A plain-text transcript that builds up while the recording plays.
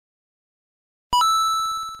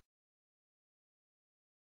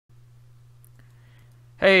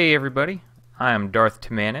Hey everybody, I am Darth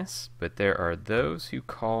Timanis, but there are those who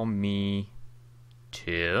call me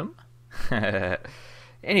Tim.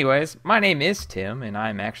 Anyways, my name is Tim, and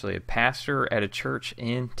I'm actually a pastor at a church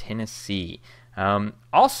in Tennessee.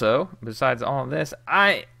 Also, besides all of this,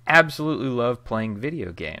 I absolutely love playing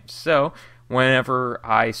video games. So, whenever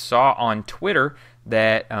I saw on Twitter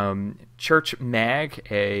that Church Mag,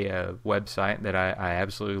 a website that I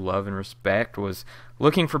absolutely love and respect, was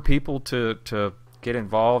looking for people to get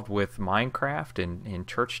involved with Minecraft and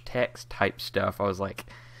church text type stuff, I was like,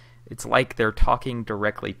 it's like they're talking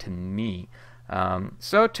directly to me.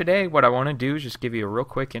 So today what I want to do is just give you a real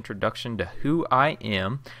quick introduction to who I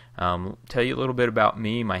am, tell you a little bit about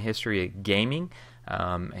me, my history of gaming,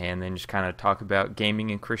 and then just kind of talk about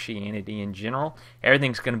gaming and Christianity in general.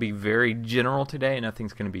 Everything's going to be very general today.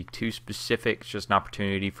 Nothing's going to be too specific. It's just an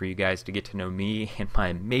opportunity for you guys to get to know me and my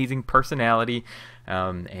amazing personality,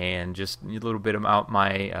 and just a little bit about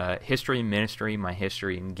my history in ministry, my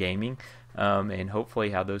history in gaming, and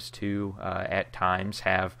hopefully how those two at times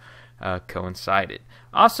have coincided.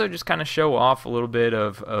 Also, just kind of show off a little bit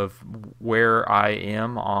of where I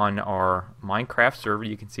am on our Minecraft server.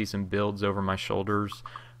 You can see some builds over my shoulders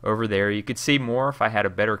over there. You could see more if I had a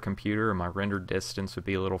better computer and my render distance would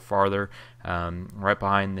be a little farther. Right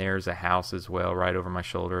behind there's a house as well, right over my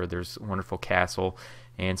shoulder. There's a wonderful castle.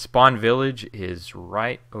 And Spawn Village is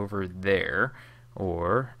right over there,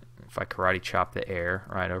 or if I karate chop the air,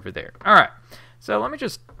 right over there. Alright, so let me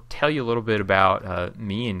just tell you a little bit about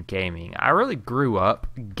me and gaming. I really grew up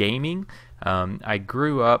gaming. I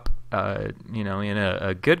grew up in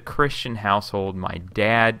a good Christian household. My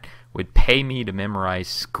dad would pay me to memorize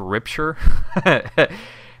scripture.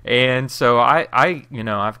 And so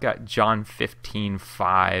I've got John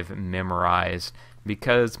 15:5 memorized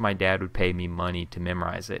because my dad would pay me money to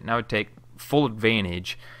memorize it. And I would take full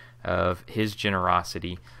advantage of his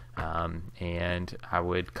generosity. And I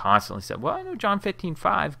would constantly say, well, I know John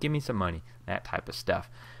 15:5, give me some money, that type of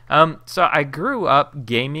stuff. So I grew up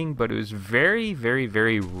gaming, but it was very, very,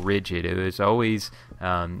 very rigid. It was always,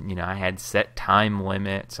 I had set time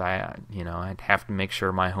limits. I'd have to make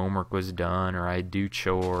sure my homework was done, or I'd do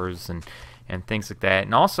chores and things like that.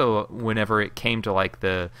 And also, whenever it came to like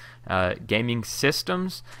the gaming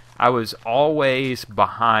systems, I was always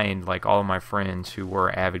behind like all of my friends who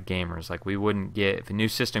were avid gamers. Like we wouldn't get, if a new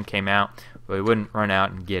system came out, we wouldn't run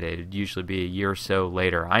out and get it. It'd usually be a year or so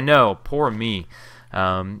later. I know, poor me.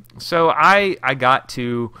 So I got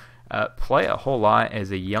to play a whole lot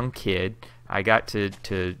as a young kid. I got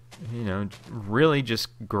to really just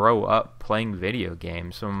grow up playing video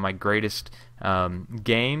games. Some of my greatest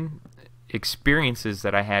game experiences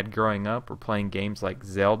that I had growing up were playing games like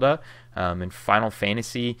Zelda and Final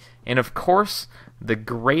Fantasy, and of course the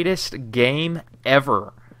greatest game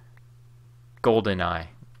ever, GoldenEye.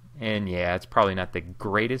 And yeah, it's probably not the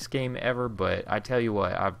greatest game ever, but I tell you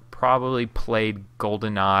what, I've probably played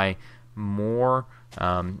GoldenEye more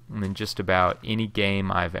than just about any game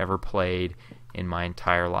I've ever played in my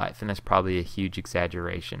entire life, and that's probably a huge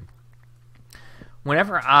exaggeration.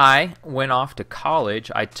 Whenever I went off to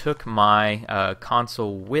college, I took my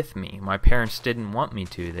console with me. My parents didn't want me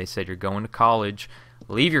to. They said, you're going to college,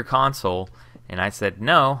 leave your console. And I said,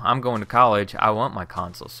 no, I'm going to college, I want my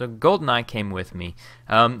console. So GoldenEye came with me.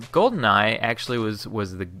 GoldenEye actually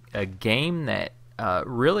was a game that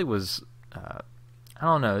really was,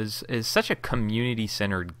 is such a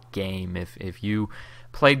community-centered game. If you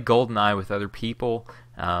played GoldenEye with other people,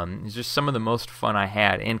 it's just some of the most fun I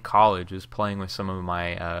had in college was playing with some of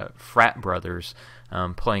my frat brothers,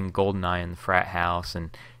 playing GoldenEye in the frat house,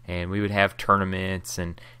 and we would have tournaments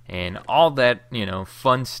and all that,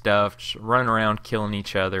 fun stuff, just running around killing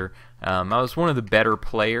each other. I was one of the better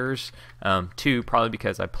players, too, probably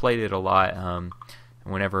because I played it a lot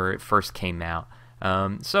whenever it first came out.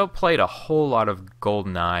 So played a whole lot of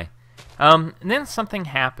GoldenEye. And then something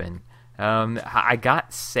happened. I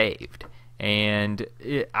got saved. And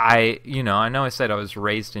I know I said I was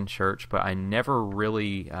raised in church, but I never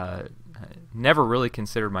really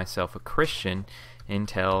considered myself a Christian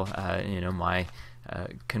until my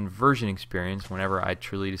conversion experience. Whenever I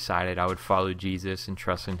truly decided I would follow Jesus and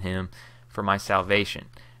trust in Him for my salvation,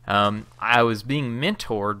 I was being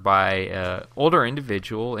mentored by an older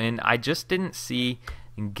individual, and I just didn't see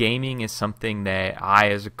gaming as something that I,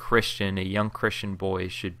 as a Christian, a young Christian boy,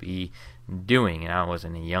 should be doing. And I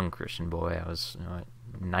wasn't a young Christian boy. I was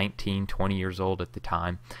 19, 20 years old at the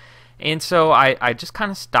time. And so I just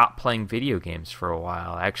kind of stopped playing video games for a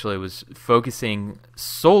while. Actually, I was focusing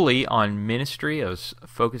solely on ministry. I was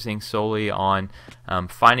focusing solely on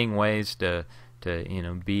finding ways to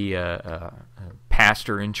be a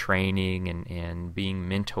pastor in training and being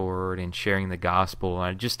mentored and sharing the gospel.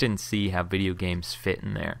 I just didn't see how video games fit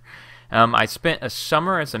in there. I spent a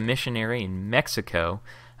summer as a missionary in Mexico.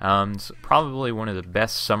 It's probably one of the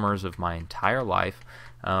best summers of my entire life,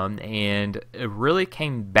 and it really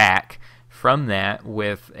came back from that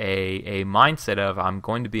with a mindset of I'm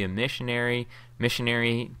going to be a missionary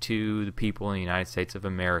to the people in the United States of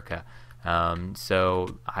America.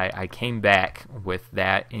 So I came back with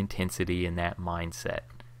that intensity and that mindset.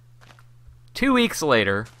 2 weeks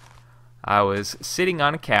later, I was sitting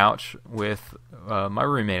on a couch with my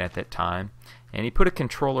roommate at that time, and he put a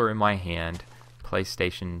controller in my hand,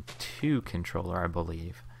 PlayStation 2 controller, I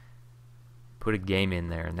believe. Put a game in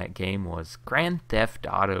there, and that game was Grand Theft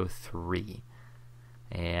Auto 3.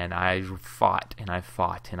 And I fought, and I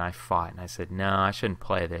fought, and I fought, and I said, no, I shouldn't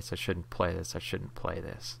play this, I shouldn't play this, I shouldn't play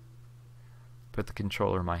this. Put the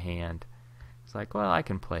controller in my hand. It's like, well, I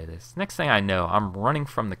can play this. Next thing I know, I'm running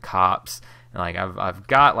from the cops, and like I've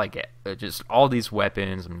got like just all these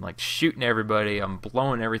weapons. I'm like shooting everybody. I'm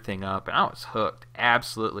blowing everything up, and I was hooked,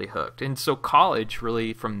 absolutely hooked. And so college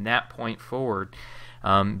really, from that point forward,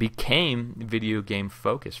 became video game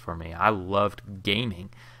focused for me. I loved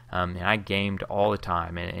gaming, and I gamed all the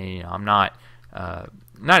time. And you know, I'm not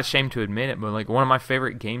ashamed to admit it, but like one of my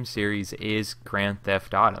favorite game series is Grand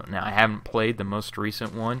Theft Auto. Now, I haven't played the most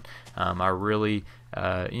recent one. I really,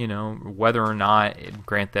 whether or not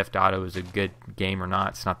Grand Theft Auto is a good game or not,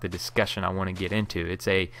 it's not the discussion I want to get into. It's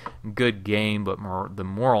a good game, but the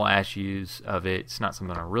moral issues of it's not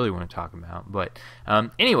something I really want to talk about. But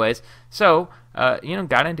anyways, so,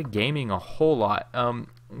 got into gaming a whole lot.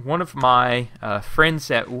 One of my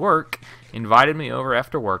friends at work invited me over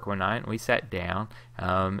after work one night, and we sat down,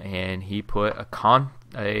 and he put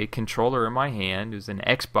a controller in my hand. It was an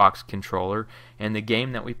Xbox controller, and the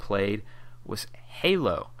game that we played was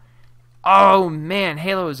Halo. Oh man,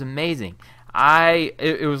 Halo is amazing.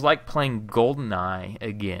 It was like playing GoldenEye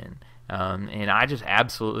again, and I just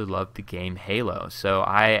absolutely loved the game Halo. So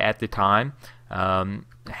I, at the time,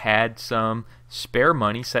 had some spare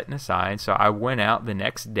money setting aside, so I went out the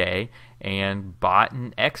next day and bought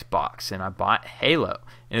an Xbox, and I bought Halo.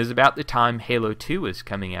 And it was about the time Halo 2 was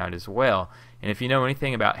coming out as well. And if you know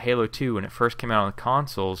anything about Halo 2, when it first came out on the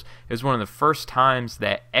consoles, it was one of the first times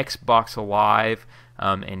that Xbox Live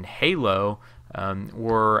and Halo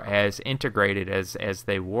were as integrated as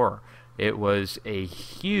they were. It was a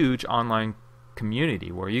huge online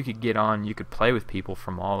community where you could get on, you could play with people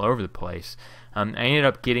from all over the place. I ended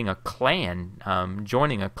up getting a clan,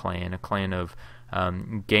 joining a clan of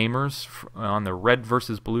gamers on the Red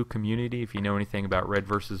versus Blue community. If you know anything about Red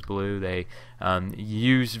versus Blue, they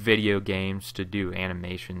use video games to do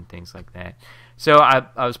animation and things like that. So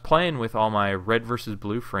I was playing with all my Red versus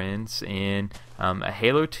Blue friends in a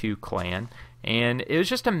Halo 2 clan, and it was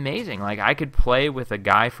just amazing. Like, I could play with a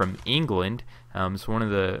guy from England. It's one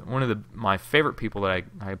of my favorite people that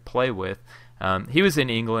I play with. He was in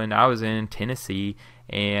England, I was in Tennessee,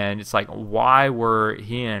 and it's like, why were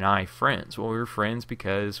he and I friends? Well, we were friends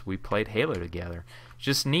because we played Halo together.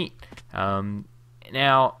 Just neat.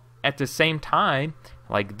 Now, at the same time,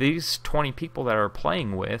 like these 20 people that I were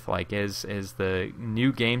playing with, like as the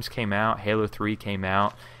new games came out, Halo 3 came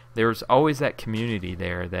out, there was always that community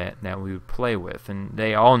there that we would play with, and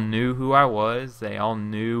they all knew who I was. They all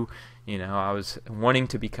knew, I was wanting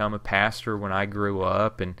to become a pastor when I grew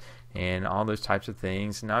up, and all those types of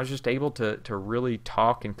things. And I was just able to really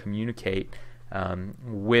talk and communicate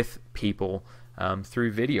with people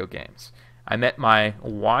through video games. I met my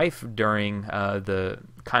wife during the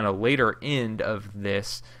kind of later end of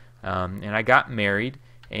this, and I got married.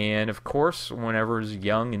 And of course, whenever I was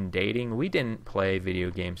young and dating, we didn't play video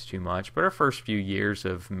games too much. But our first few years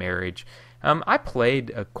of marriage, I played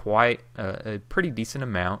a pretty decent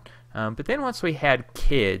amount. But then once we had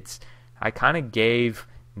kids, I kind of gave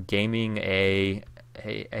gaming a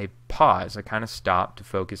pause. I kind of stopped to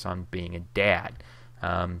focus on being a dad.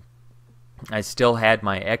 I still had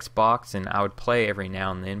my Xbox, and I would play every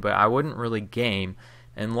now and then, but I wouldn't really game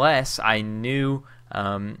unless I knew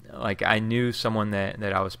I knew someone that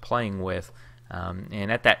I was playing with, and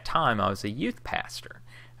at that time I was a youth pastor,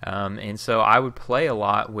 and so I would play a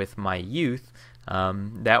lot with my youth.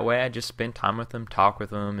 That way I just spent time with them, talk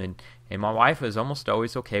with them, and my wife was almost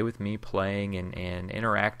always okay with me playing and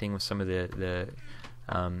interacting with some of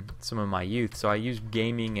my youth. So I used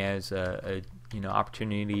gaming as a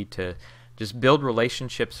opportunity to just build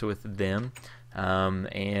relationships with them,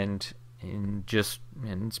 and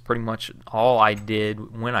it's pretty much all I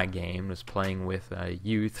did when I gamed was playing with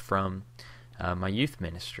youth from my youth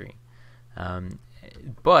ministry.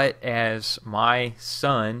 But as my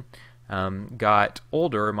son got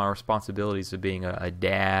older, my responsibilities of being a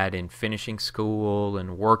dad and finishing school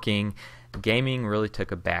and working, gaming really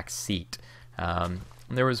took a back seat.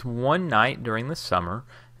 There was one night during the summer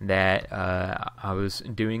that I was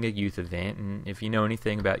doing a youth event, and if you know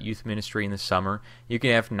anything about youth ministry in the summer, you can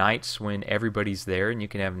have nights when everybody's there, and you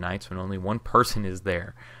can have nights when only one person is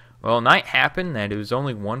there. Well, a night happened that it was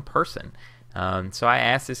only one person. So I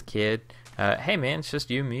asked this kid, hey man, it's just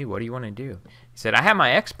you and me, what do you want to do? He said, I have my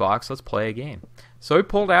Xbox, let's play a game. So he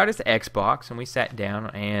pulled out his Xbox, and we sat down,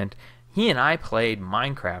 and he and I played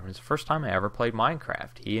Minecraft. It was the first time I ever played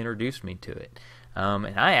Minecraft. He introduced me to it.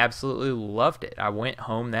 And I absolutely loved it. I went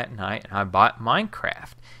home that night and I bought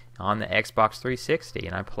Minecraft on the Xbox 360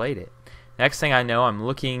 and I played it. Next thing I know, I'm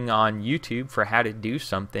looking on YouTube for how to do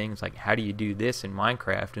something. It's like, how do you do this in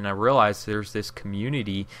Minecraft? And I realized there's this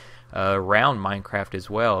community around Minecraft as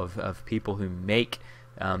well of people who make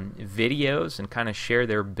videos and kind of share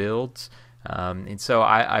their builds. And so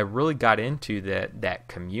I really got into that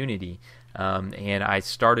community, and I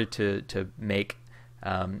started to make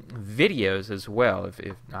videos as well.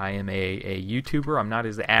 If I am a YouTuber, I'm not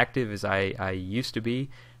as active as I used to be,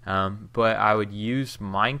 but I would use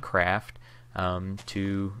Minecraft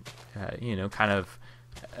to kind of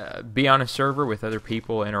be on a server with other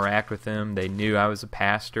people, interact with them. They knew I was a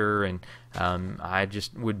pastor, and I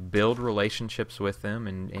just would build relationships with them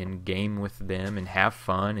and game with them and have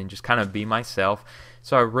fun and just kind of be myself.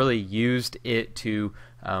 So I really used it to,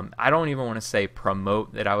 I don't even want to say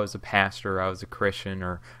promote that I was a pastor, I was a Christian,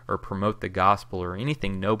 or promote the gospel or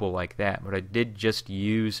anything noble like that, but I did just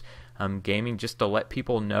use gaming just to let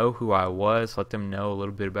people know who I was, let them know a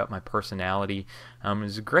little bit about my personality. It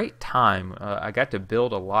was a great time. I got to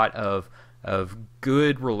build a lot of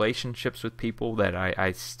good relationships with people that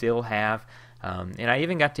I still have, and I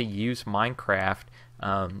even got to use Minecraft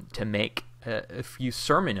to make a few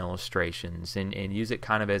sermon illustrations and use it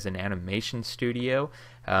kind of as an animation studio.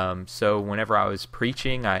 So whenever I was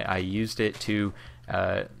preaching, I used it to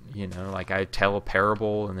like I tell a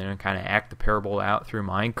parable and then I kind of act the parable out through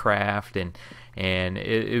Minecraft, and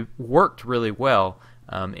it worked really well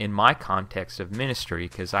in my context of ministry,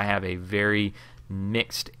 because I have a very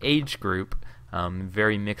mixed age group,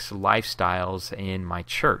 very mixed lifestyles in my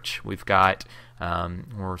church. We've got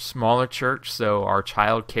we're a smaller church, so our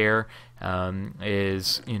child care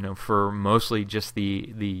is for mostly just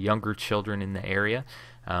the younger children in the area.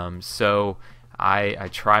 So I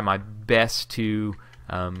try my best to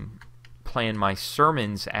plan my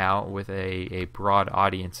sermons out with a broad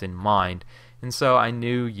audience in mind. And so I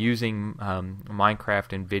knew using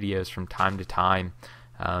Minecraft and videos from time to time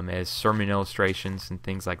as sermon illustrations and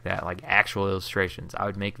things like that, like actual illustrations. I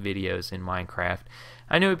would make videos in Minecraft.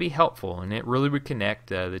 I knew it would be helpful, and it really would connect.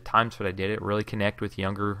 The times that I did it really connect with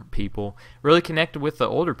younger people, really connected with the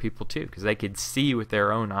older people too, because they could see with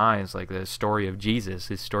their own eyes, like the story of Jesus,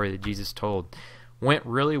 his story that Jesus told. Went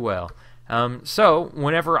really well. So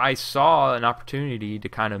whenever I saw an opportunity to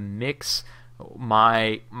kind of mix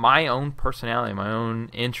my own personality, my own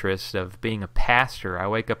interest of being a pastor, I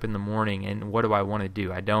wake up in the morning and what do I want to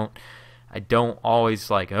do? I don't always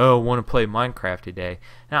want to play Minecraft today.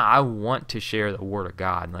 Now I want to share the Word of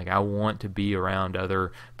God. Like I want to be around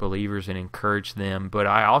other believers and encourage them, but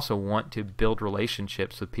I also want to build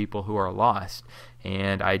relationships with people who are lost,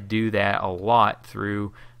 and I do that a lot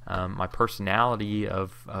through my personality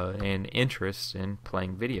and interest in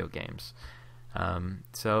playing video games.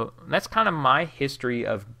 So that's kind of my history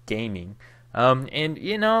of gaming. And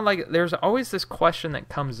there's always this question that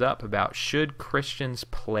comes up about, should Christians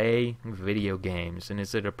play video games, and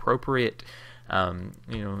is it appropriate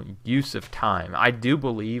use of time? I do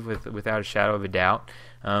believe without a shadow of a doubt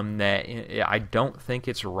that I don't think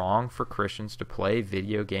it's wrong for Christians to play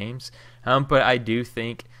video games, but I do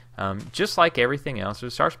think just like everything else,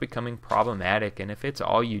 it starts becoming problematic, and if it's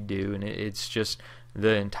all you do and it's just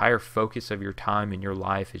the entire focus of your time in your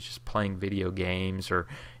life is just playing video games, or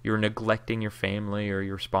you're neglecting your family or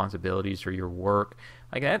your responsibilities or your work,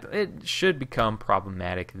 like that, it should become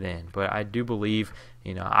problematic then. But I do believe,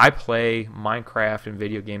 I play Minecraft and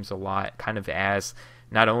video games a lot, kind of as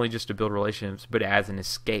not only just to build relationships, but as an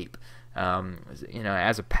escape.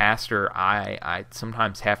 As a pastor, I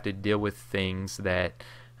sometimes have to deal with things that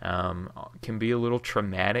can be a little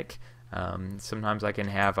traumatic. Sometimes I can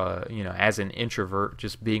have as an introvert,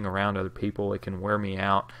 just being around other people, it can wear me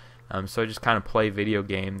out. So I just kind of play video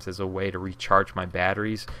games as a way to recharge my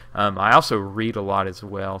batteries. I also read a lot as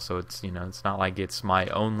well, so it's not like it's my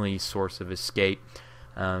only source of escape.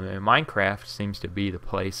 And Minecraft seems to be the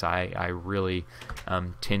place I really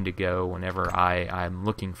tend to go whenever I'm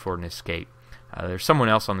looking for an escape. there's someone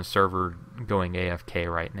else on the server going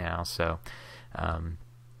AFK right now, so I'm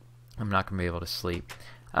not going to be able to sleep.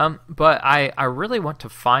 But I really want to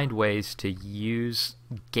find ways to use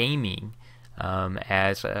gaming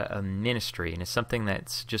as a ministry, and it's something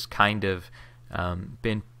that's just kind of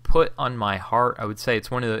been put on my heart. I would say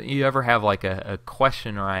it's one of the, you ever have like a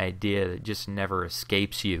question or idea that just never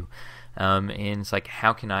escapes you, and it's like,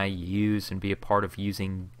 how can I use and be a part of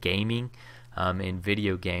using gaming in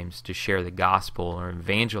video games to share the gospel or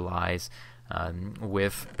evangelize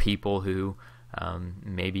with people who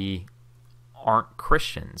maybe aren't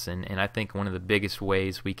Christians. And I think one of the biggest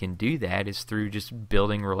ways we can do that is through just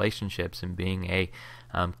building relationships and being a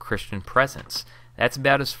Christian presence. That's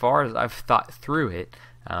about as far as I've thought through it.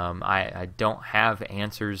 I don't have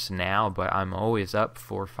answers now, but I'm always up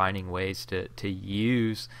for finding ways to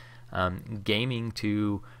use gaming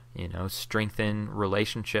to strengthen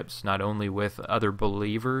relationships, not only with other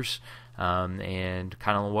believers, and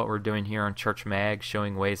kind of what we're doing here on Church Mag,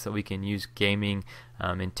 showing ways that we can use gaming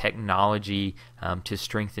and technology to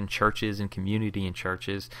strengthen churches and community in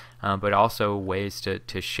churches, but also ways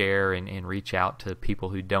to share and reach out to people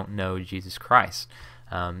who don't know Jesus Christ.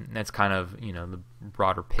 That's kind of the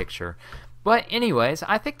broader picture. But anyways,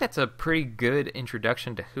 I think that's a pretty good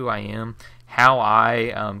introduction to who I am, how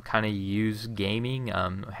I kind of use gaming,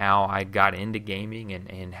 how I got into gaming,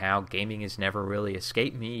 and how gaming has never really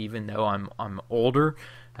escaped me, even though I'm older.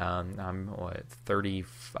 I'm 30.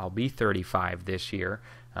 I'll be 35 this year.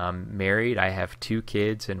 I'm married. I have 2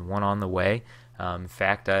 kids and 1 on the way. In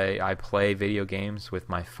fact, I play video games with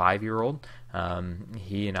my 5-year-old.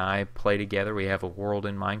 He and I play together. We have a world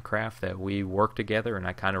in Minecraft that we work together, and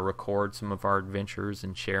I kind of record some of our adventures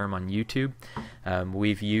and share them on YouTube.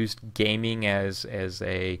 We've used gaming as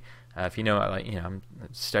a if I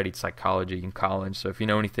studied psychology in college, so if you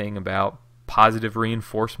know anything about positive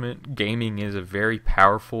reinforcement, gaming is a very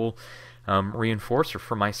powerful reinforcer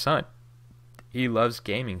for my son. He loves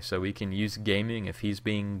gaming, so we can use gaming if he's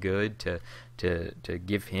being good to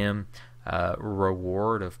give him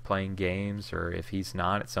reward of playing games, or if he's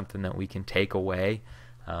not, it's something that we can take away,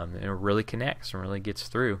 and it really connects and really gets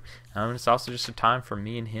through. It's also just a time for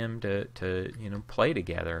me and him to play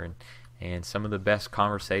together, and some of the best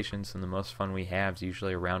conversations and the most fun we have is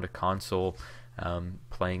usually around a console,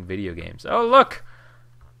 playing video games. Oh look,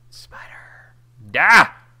 spider!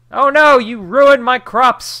 Ah! Oh no, you ruined my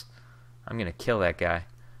crops! I'm gonna kill that guy.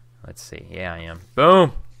 Let's see. Yeah, I am.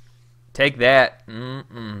 Boom! Take that.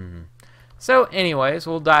 So anyways,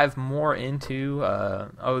 we'll dive more into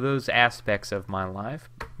those aspects of my life.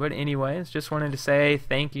 But anyways, just wanted to say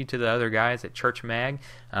thank you to the other guys at Church Mag.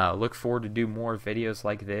 Look forward to do more videos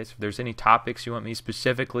like this. If there's any topics you want me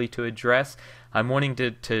specifically to address, I'm wanting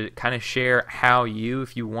to kind of share how you,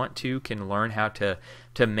 if you want to, can learn how to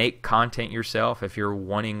make content yourself. If you're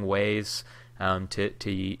wanting ways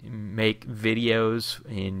to make videos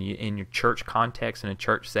in your church context, in a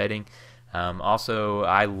church setting. Also,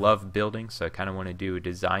 I love building, so I kind of want to do a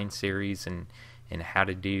design series and how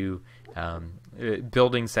to do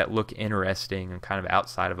buildings that look interesting and kind of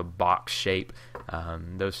outside of a box shape,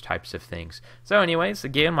 those types of things. So anyways,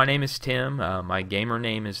 again, my name is Tim. My gamer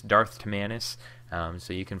name is Darth Timanus.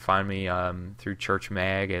 So you can find me through Church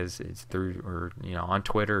Mag on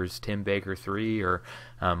Twitter as Tim Baker 3, or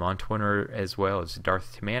on Twitter as well as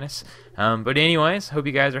Darth Timanus. But anyways, hope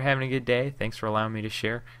you guys are having a good day. Thanks for allowing me to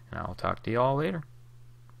share, and I'll talk to you all later.